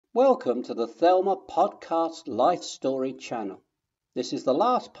Welcome to the Thelma Podcast Life Story channel. This is the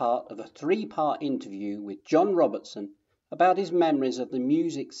last part of a three-part interview with John Robertson about his memories of the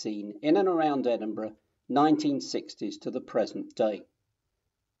music scene in and around Edinburgh, 1960s to the present day.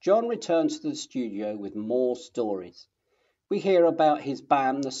 John returns to the studio with more stories. We hear about his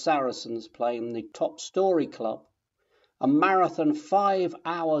band, the Saracens, playing the Top Story Club, a marathon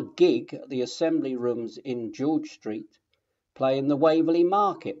 5-hour gig at the Assembly Rooms in George Street, playing the Waverley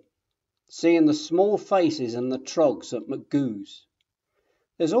Market, seeing the small faces and the trogs at McGoo's.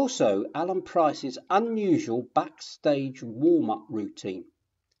 There's also Alan Price's unusual backstage warm-up routine.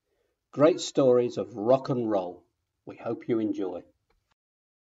 Great stories of rock and roll. We hope you enjoy.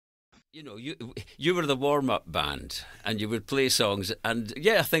 You know, you were the warm-up band, and you would play songs, and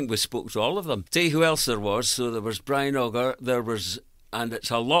yeah, I think we spoke to all of them. Tell you who else there was. So there was Brian Auger, there was, and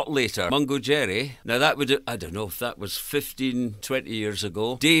it's a lot later, Mungo Jerry. Now that would, I don't know if that was 15, 20 years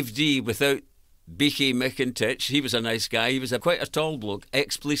ago. Dave D without Beaky McIntitch. He was a nice guy. He was quite a tall bloke,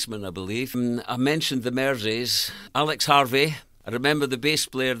 ex-policeman, I believe. I mentioned the Merseys. Alex Harvey. I remember the bass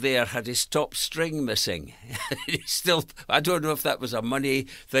player there had his top string missing. I don't know if that was a money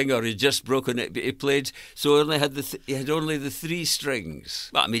thing or he'd just broken it, but he played, so he had only the three strings.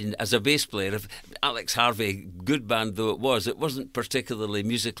 Well, I mean, as a bass player, if Alex Harvey, good band though it wasn't particularly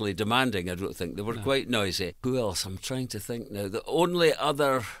musically demanding, I don't think. They were quite noisy. Who else? I'm trying to think now. There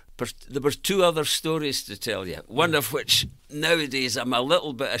were two other stories to tell you, one of which nowadays I'm a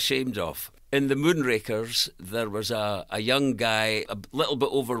little bit ashamed of. In the Moonrakers, there was a young guy, a little bit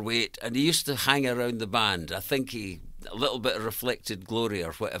overweight, and he used to hang around the band. I think a little bit of reflected glory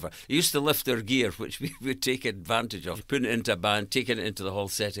or whatever. He used to lift their gear, which we would take advantage of, putting it into a band, taking it into the hall,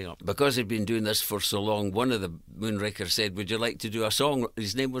 setting up. Because he'd been doing this for so long, one of the Moonrakers said, would you like to do a song?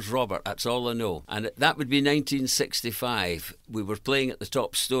 His name was Robert, that's all I know. And that would be 1965. We were playing at the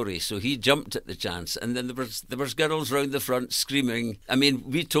Top Story, so he jumped at the chance. And then there was girls round the front screaming. I mean,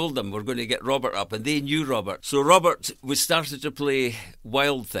 we told them we're going to get Robert up, and they knew Robert. So Robert, we started to play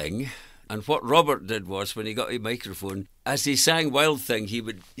Wild Thing. And what Robert did was, when he got a microphone, as he sang Wild Thing, he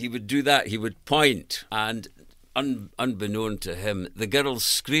would do that. He would point, and unbeknown to him, the girls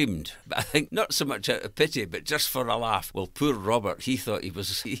screamed. But I think not so much out of pity, but just for a laugh. Well, poor Robert, he thought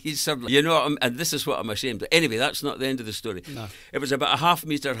he suddenly, you know, and this is what I'm ashamed of. Anyway, that's not the end of the story. No. It was about a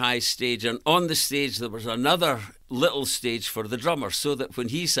half-metre high stage, and on the stage there was another little stage for the drummer, so that when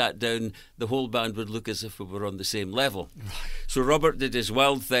he sat down, the whole band would look as if we were on the same level. So Robert did his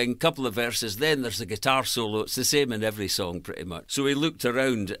Wild Thing, couple of verses, then there's a guitar solo. It's the same in every song pretty much. So he looked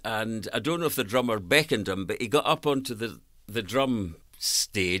around, and I don't know if the drummer beckoned him, but he got up onto the drum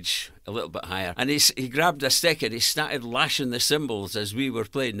stage a little bit higher, and he grabbed a stick and he started lashing the cymbals as we were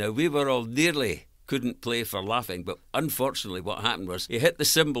playing. Now we were all nearly couldn't play for laughing, but unfortunately what happened was he hit the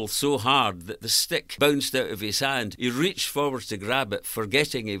cymbal so hard that the stick bounced out of his hand. He reached forward to grab it,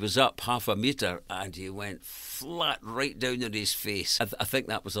 forgetting he was up half a metre, and he went flat right down on his face. I think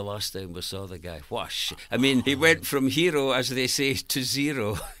that was the last time we saw the guy. What I mean, he went from hero, as they say, to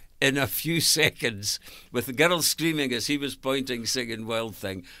zero in a few seconds, with the girls screaming as he was pointing, singing Wild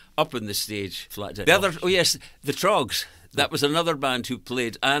Thing, up on the stage, flat down. The Trogs. That was another band who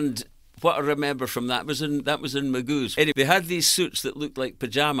played, and what I remember from that was in McGoo's. Anyway, they had these suits that looked like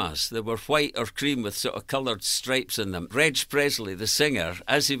pyjamas. They were white or cream with sort of coloured stripes in them. Reg Presley, the singer,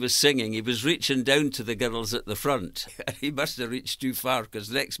 as he was singing, he was reaching down to the girls at the front. He must have reached too far, because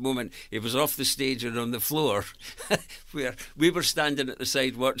the next moment he was off the stage and on the floor, where we were standing at the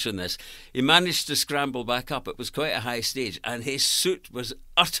side watching this. He managed to scramble back up. It was quite a high stage, and his suit was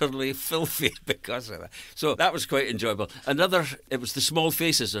utterly filthy because of that. So that was quite enjoyable. It was the Small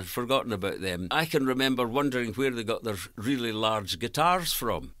Faces. I'd forgotten about them. I can remember wondering where they got their really large guitars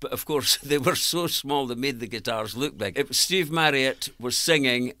from. But of course, they were so small they made the guitars look big. It was Steve Marriott was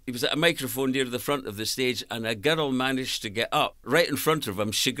singing. He was at a microphone near the front of the stage, and a girl managed to get up right in front of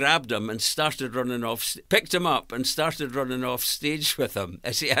him. She grabbed him and started running off, picked him up and started running off stage with him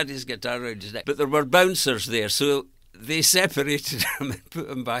as he had his guitar around his neck. But there were bouncers there, so they separated him and put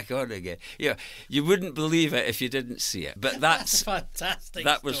him back on again. Yeah, you wouldn't believe it if you didn't see it. But that's fantastic.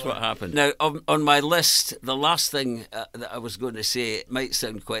 That was what happened. Now, on my list, the last thing that I was going to say, it might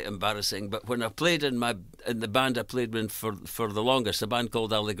sound quite embarrassing, but when I played in the band I played in for the longest, a band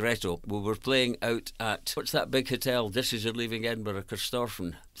called Allegretto, we were playing out at, what's that big hotel? This is You're Leaving Edinburgh,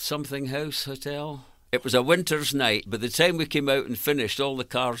 Corstorphine. Something House Hotel? It was a winter's night. By the time we came out and finished, all the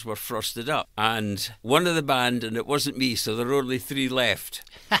cars were frosted up. And one of the band, and it wasn't me, so there were only three left,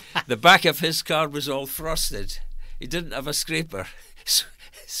 the back of his car was all frosted. He didn't have a scraper.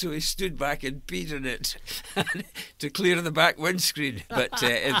 So he stood back and peed in it to clear the back windscreen. But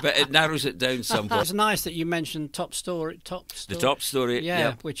it narrows it down somewhat. It's nice that you mentioned Top Story. The Top Story,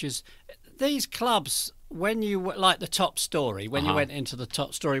 yeah. Which is these clubs. When you like the Top Story, when you went into the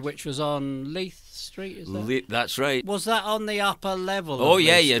Top Story, which was on Leith Street, is that? That's right. Was that on the upper level? Oh of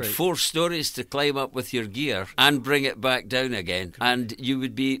yeah, Leith you had Street? 4 stories to climb up with your gear and bring it back down again. And you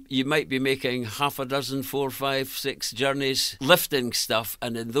might be making half a dozen, 4, 5, 6 journeys lifting stuff.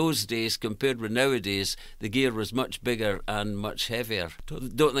 And in those days, compared with nowadays, the gear was much bigger and much heavier.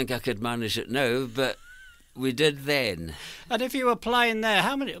 Don't think I could manage it now, but we did then. And if you were playing there,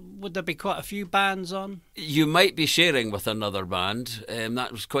 how many would there be? Quite a few bands on? You might be sharing with another band.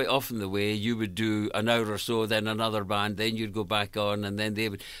 That was quite often the way. You would do an hour or so, then another band, then you'd go back on, and then they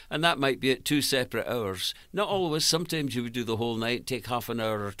would. And that might be at 2 separate hours. Not always. Sometimes you would do the whole night, take half an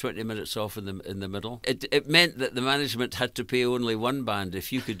hour or 20 minutes off in the middle. It meant that the management had to pay only one band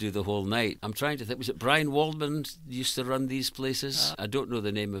if you could do the whole night. I'm trying to think. Was it Brian Waldman used to run these places? I don't know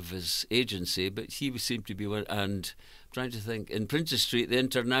the name of his agency, but he seemed to be one. And I'm trying to think. In Princess Street, the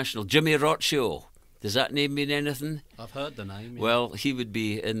International, Jimmy Roccio. Does that name mean anything? I've heard the name. Yeah. Well, he would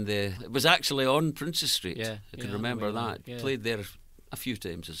be in the... It was actually on Princess Street. Yeah, I can remember that. Yeah. Played there a few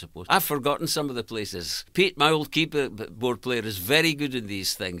times, I suppose. I've forgotten some of the places. Pete, my old keyboard player, is very good in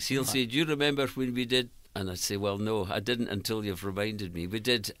these things. He'll say, do you remember when we did... And I'd say, well, no, I didn't until you've reminded me. We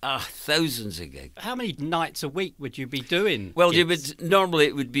did thousands of gigs. How many nights a week would you be doing? Well, gigs? Normally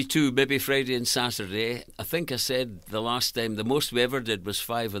it would be 2, maybe Friday and Saturday. I think I said the last time the most we ever did was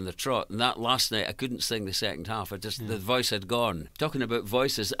 5 on the trot. And that last night I couldn't sing the second half. The voice had gone. Talking about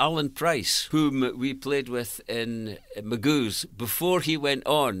voices, Alan Price, whom we played with in Magoo's, before he went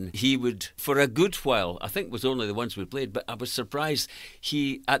on, he would, for a good while, I think it was only the ones we played, but I was surprised,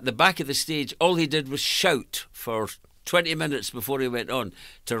 he, at the back of the stage, all he did was shout for 20 minutes before he went on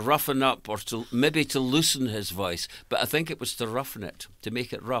to roughen up or to maybe to loosen his voice. But I think it was to roughen it, to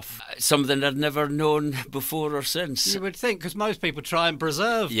make it rough. Something I'd never known before or since. You would think, because most people try and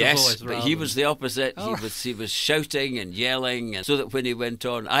preserve the voice. Yes, but he was the opposite. He was shouting and yelling, and so that when he went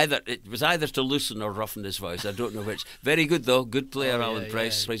on, it was either to loosen or roughen his voice. I don't know which. Very good though, good player, Alan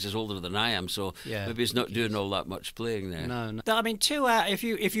Price. Price is older than I am, so maybe he's not doing all that much playing now. No. I mean, 2 hours.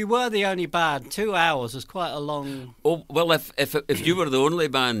 If you were the only band, 2 hours is quite a long. Oh well, if you were the only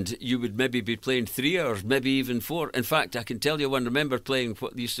band, you would maybe be playing 3 hours, maybe even 4. In fact, I can tell you one. Remember playing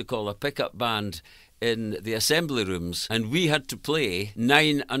what they used to call a pickup band in the assembly rooms, and we had to play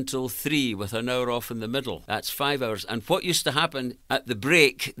 9 until 3 with an hour off in the middle. That's 5 hours. And what used to happen at the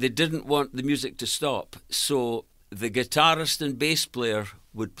break, they didn't want the music to stop, so the guitarist and bass player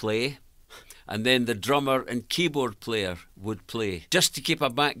would play, and then the drummer and keyboard player would play, just to keep a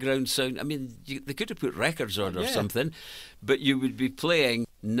background sound. I mean, they could have put records on or something, but you would be playing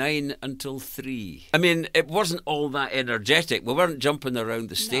 9 until 3. I mean, it wasn't all that energetic. We weren't jumping around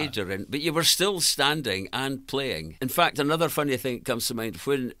the stage or anything, but you were still standing and playing. In fact, another funny thing that comes to mind,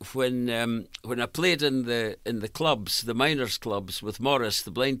 when I played in the clubs, the miners' clubs, with Morris, the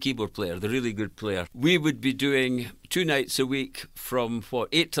blind keyboard player, the really good player, we would be doing 2 nights a week from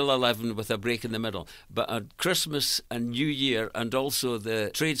 8 till 11 with a break in the middle. But at Christmas and New Year and also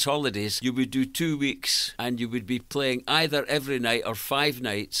the trades holidays, you would do 2 weeks, and you would be playing either every night or 5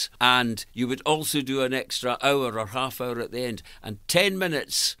 nights, and you would also do an extra hour or half hour at the end. And 10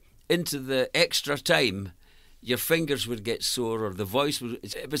 minutes into the extra time, your fingers would get sore, or the voice would...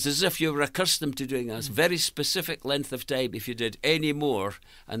 It was as if you were accustomed to doing a very specific length of time. If you did any more,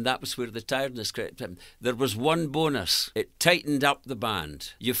 and that was where the tiredness crept in. There was one bonus. It tightened up the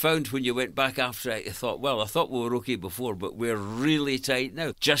band. You found when you went back after it, you thought, well, I thought we were okay before, but we're really tight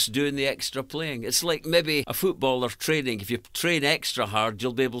now. Just doing the extra playing. It's like maybe a footballer training. If you train extra hard,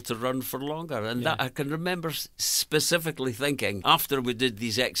 you'll be able to run for longer. And that I can remember specifically thinking, after we did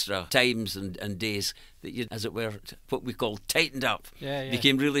these extra times and days, that you, as it were, what we call tightened up,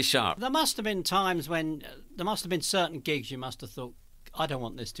 became really sharp. There must have been times when there must have been certain gigs you must have thought, I don't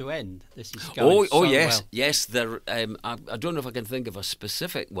want this to end. This is going so yes, well. yes. There, I don't know if I can think of a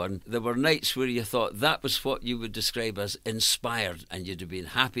specific one. There were nights where you thought that was what you would describe as inspired, and you'd have been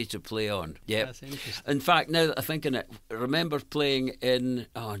happy to play on. Yeah, that's interesting. In fact, now that I think in it, I remember playing in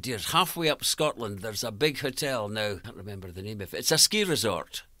halfway up Scotland. There's a big hotel now. I can't remember the name of it. It's a ski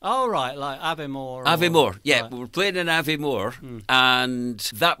resort. Oh, right, like Aviemore. Aviemore, yeah. Right. We were playing in Aviemore, and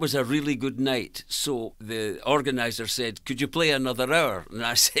that was a really good night. So the organiser said, could you play another hour? And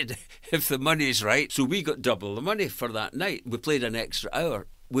I said, if the money's right. So we got double the money for that night. We played an extra hour.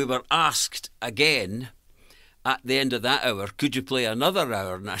 We were asked again, at the end of that hour, could you play another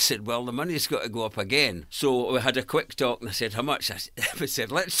hour? And I said, well, the money's got to go up again. So we had a quick talk, and I said, how much? We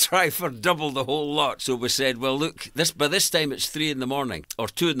said, let's try for double the whole lot. So we said, well, look, by this time it's 3 in the morning, or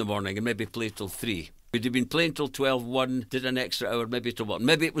 2 in the morning, and maybe play till 3. We'd have been playing till 12, 1, did an extra hour, maybe till 1.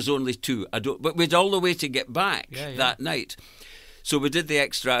 Maybe it was only 2. But we'd all the way to get back that night. So we did the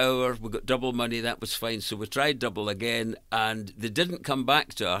extra hour, we got double money, that was fine. So we tried double again, and they didn't come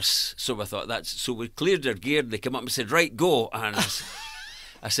back to us. So I thought so we cleared our gear, and they came up and said, right, go. And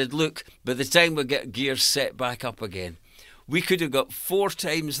I said, look, by the time we get gear set back up again, we could have got 4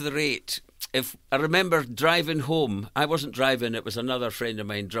 times the rate. If I remember driving home, I wasn't driving, it was another friend of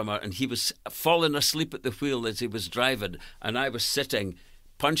mine, drummer, and he was falling asleep at the wheel as he was driving, and I was sitting,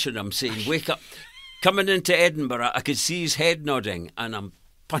 punching him, saying, wake up. Coming into Edinburgh, I could see his head nodding, and I'm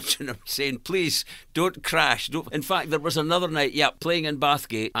punching him, saying, please, don't crash. In fact, there was another night, playing in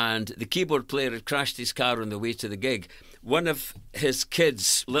Bathgate, and the keyboard player had crashed his car on the way to the gig. One of his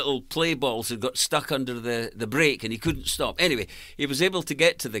kids' little play balls had got stuck under the brake, and he couldn't stop. Anyway, he was able to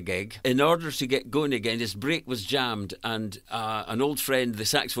get to the gig. In order to get going again, his brake was jammed, and an old friend, the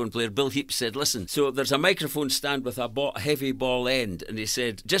saxophone player, Bill Heap, said, listen, so there's a microphone stand with a heavy ball end, and he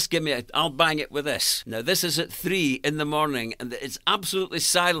said, just give me I'll bang it with this. Now, this is at 3 in the morning, and it's absolutely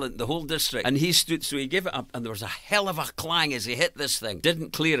silent, the whole district. And he stood, so he gave it up, and there was a hell of a clang as he hit this thing.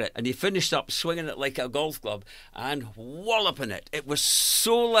 Didn't clear it, and he finished up swinging it like a golf club, and walloping it. It was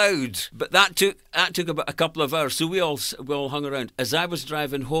so loud. But that took about a couple of hours. So we all hung around. As I was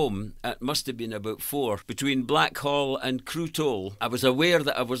driving home, it must have been about 4, between Blackhall and Crewe Toll, I was aware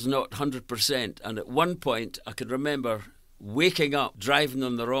that I was not 100%. And at one point, I could remember waking up, driving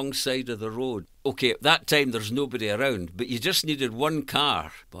on the wrong side of the road. Okay, at that time there's nobody around, but you just needed one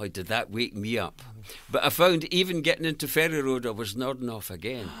car. Boy, did that wake me up. But I found even getting into Ferry Road, I was nodding off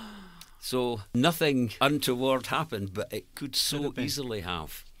again. So nothing untoward happened, but it could so easily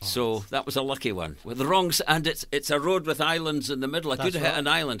have. So that was a lucky one. With the wrongs, and it's a road with islands in the middle. I could have hit an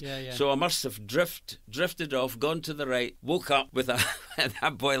island. So I must have drifted off, gone to the right, woke up with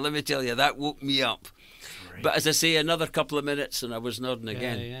that boy, let me tell you, that woke me up. Great. But as I say, another couple of minutes and I was nodding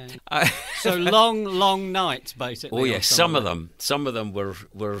again. So long nights, basically. Oh yes, some of them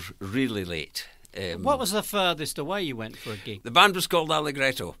were really late. What was the furthest away you went for a gig? The band was called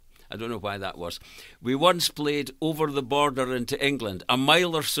Allegretto. I don't know why that was. We once played over the border into England, a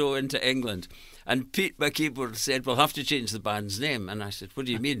mile or so into England. And Pete, my keyboard, said, we'll have to change the band's name. And I said, what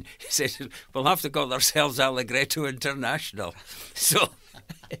do you mean? He said, we'll have to call ourselves Allegretto International. So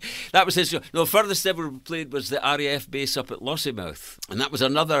that was his show. No, furthest ever we played was the RAF base up at Lossiemouth. And that was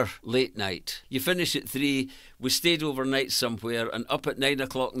another late night. You finish at 3, we stayed overnight somewhere, and up at 9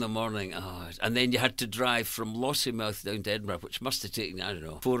 o'clock in the morning. And then you had to drive from Lossiemouth down to Edinburgh, which must have taken,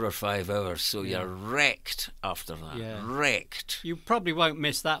 4 or 5 hours. So you're wrecked after that. Yeah. Wrecked. You probably won't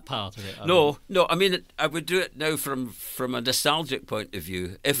miss that part of it. No. I mean, I would do it now from a nostalgic point of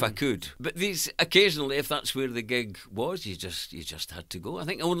view, if I could. But occasionally, if that's where the gig was, you just had to go. I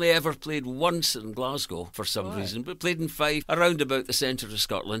think I only ever played once in Glasgow for some reason, but played in 5 around about the centre of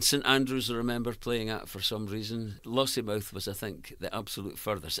Scotland. St Andrews, I remember playing at for some reason. Lossiemouth was, I think, the absolute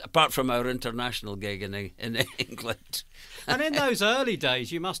furthest, apart from our international gig in England. And in those early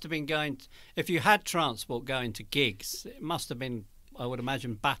days, you must have been going, if you had transport going to gigs, it must have been, I would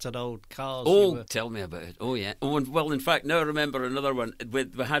imagine, battered old cars. Tell me about it. Oh, yeah. Oh, and, well, in fact, now I remember another one. We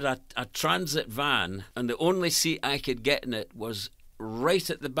had a transit van, and the only seat I could get in it was right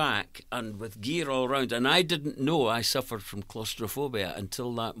at the back and with gear all around. And I didn't know I suffered from claustrophobia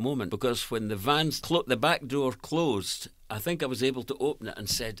until that moment, because when the back door closed, I think I was able to open it and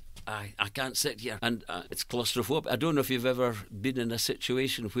said, I can't sit here, and it's claustrophobic. I don't know if you've ever been in a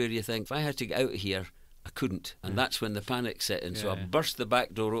situation where you think, if I had to get out of here, I couldn't, and that's when the panic set in. So I burst the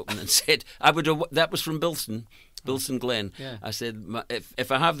back door open and said, that was from Bilston Glen. I said,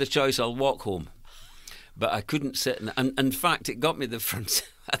 if I have the choice, I'll walk home. But I couldn't sit and in fact it got me the front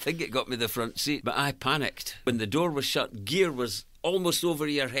I think it got me the front seat, but I panicked. When the door was shut, gear was almost over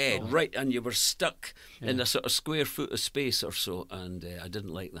your head, right, and you were stuck in a sort of square foot of space or so, and I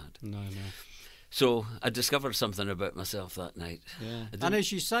didn't like that. No. So I discovered something about myself that night. Yeah. And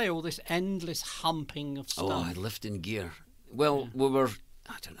as you say, all this endless humping of stuff. Lifting gear. Well, we were,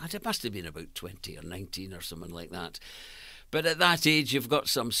 I don't know, it must have been about 20 or 19 or something like that. But at that age, you've got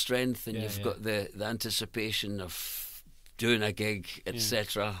some strength, and you've got the anticipation of doing a gig,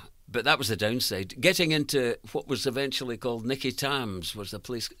 etc. But that was the downside. Getting into what was eventually called Nicky Tam's was the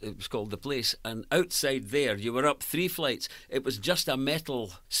place. It was called the place, and outside there, you were up 3 flights. It was just a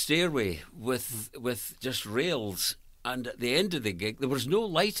metal stairway with just rails. And at the end of the gig, there was no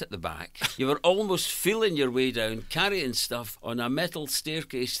light at the back. You were almost feeling your way down, carrying stuff on a metal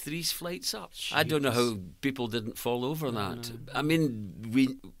staircase 3 flights up. Jeez. I don't know how people didn't fall over that. I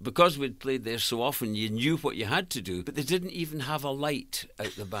mean, because we'd played there so often, you knew what you had to do, but they didn't even have a light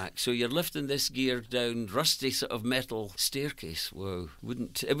out the back. So you're lifting this gear down rusty sort of metal staircase. Whoa,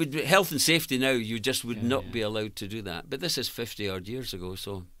 it would be health and safety now. You just would not be allowed to do that. But this is 50 odd years ago,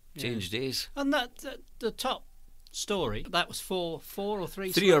 so changed days. And the top story, that was four or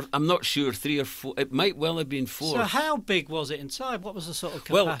three? I'm not sure, 3 or 4. It might well have been 4. So how big was it inside? What was the sort of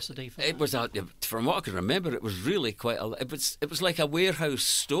capacity for it was from what I can remember, it was really quite it was like a warehouse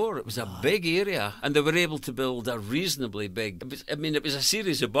store. It was a big area, and they were able to build a reasonably big, it was a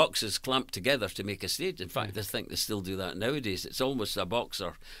series of boxes clamped together to make a stage. In fact, I think they still do that nowadays. It's almost a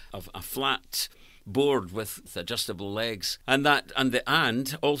boxer of a flat board with adjustable legs,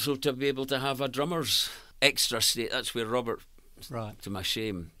 and also to be able to have a drummer's extra state. That's where Robert, to my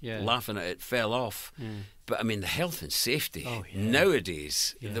shame, laughing at it, fell off. But I mean, the health and safety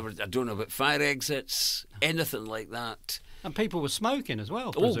nowadays, I don't know about fire exits, anything like that. And people were smoking as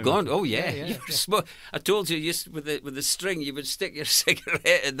well. Oh God! Oh yeah. Yeah. I told you, with the string, you would stick your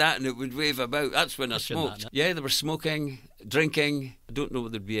cigarette in that, and it would wave about. That's when I smoked. Yeah, they were smoking, drinking. I don't know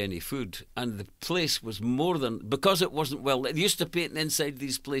whether there'd be any food, and the place was because it wasn't well. They used to paint inside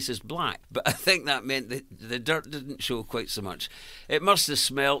these places black, but I think that meant that the dirt didn't show quite so much. It must have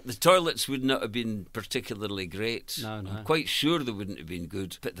smelt. The toilets would not have been particularly great. No. I'm quite sure they wouldn't have been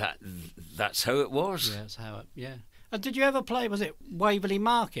good, but that's how it was. Yeah, that's how it. Yeah. And did you ever play, was it Waverley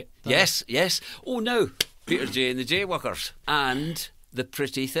Market? Yes. Oh, no. Peter J and the Jaywalkers. And The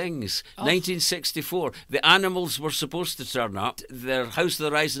Pretty Things. 1964. The Animals were supposed to turn up. Their House of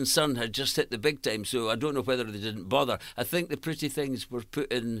the Rising Sun had just hit the big time, so I don't know whether they didn't bother. I think The Pretty Things were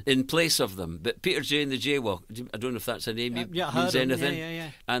put in place of them. But Peter J and the Jaywalkers, I don't know if that's a name means anything.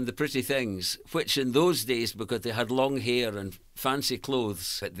 Yeah. And The Pretty Things, which in those days, because they had long hair and fancy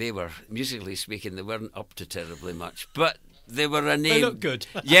clothes, but they were, musically speaking, they weren't up to terribly much. But they were a name. They look good.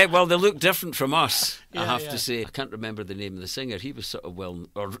 Yeah, well, they look different from us, I have to say. I can't remember the name of the singer. He was sort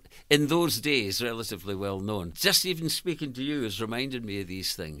of in those days, relatively well known. Just even speaking to you has reminded me of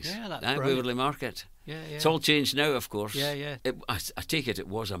these things. Yeah, that's brilliant. Waverley Market. Yeah. It's all changed now, of course. Yeah. I take it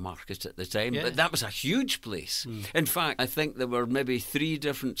was a market at the time, but that was a huge place. In fact, I think there were maybe 3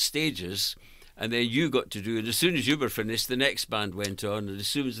 different stages. And then you got to do it. As soon as you were finished, the next band went on. And as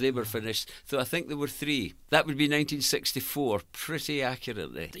soon as they were finished, so I think there were 3. That would be 1964, pretty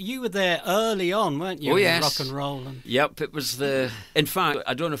accurately. You were there early on, weren't you? Oh, yes. Rock and roll. Yep, it was in fact,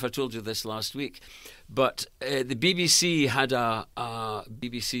 I don't know if I told you this last week, but the BBC had a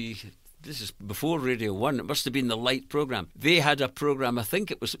BBC... This is before Radio 1. It must have been the Light programme. They had a programme, I think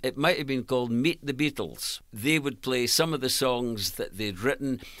it might have been called Meet the Beatles. They would play some of the songs that they'd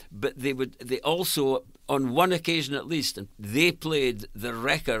written, but they also, on one occasion at least, they played the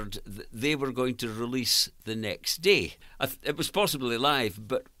record that they were going to release the next day. It was possibly live,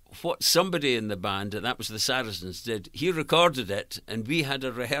 but what somebody in the band, and that was the Saracens, did, he recorded it, and we had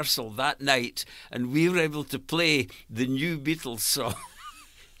a rehearsal that night, and we were able to play the new Beatles song.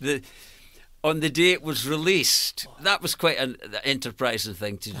 On the day it was released. That was quite an enterprising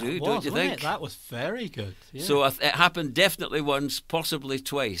thing to do, don't you think? That was very good. Yeah. So it happened definitely once, possibly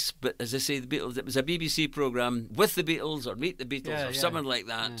twice. But as I say, the Beatles, it was a BBC programme with the Beatles or Meet the Beatles or something like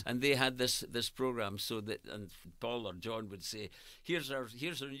that. Yeah. And they had this programme so that, and Paul or John would say, here's our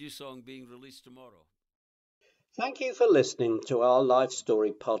new song being released tomorrow. Thank you for listening to our Life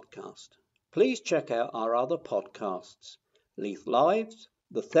Story podcast. Please check out our other podcasts, Leith Lives,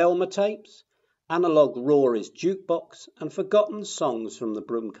 The Thelma Tapes, Analog Rory's Jukebox, and Forgotten Songs from the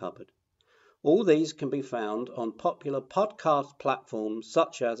Broom Cupboard. All these can be found on popular podcast platforms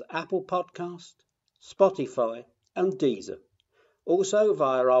such as Apple Podcast, Spotify and Deezer. Also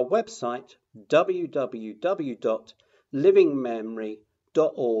via our website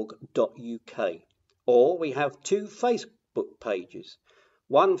www.livingmemory.org.uk, or we have 2 Facebook pages,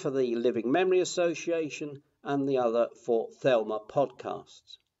 one for the Living Memory Association and the other for Thelma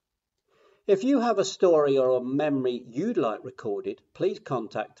Podcasts. If you have a story or a memory you'd like recorded, please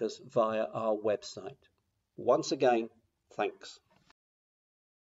contact us via our website. Once again, thanks.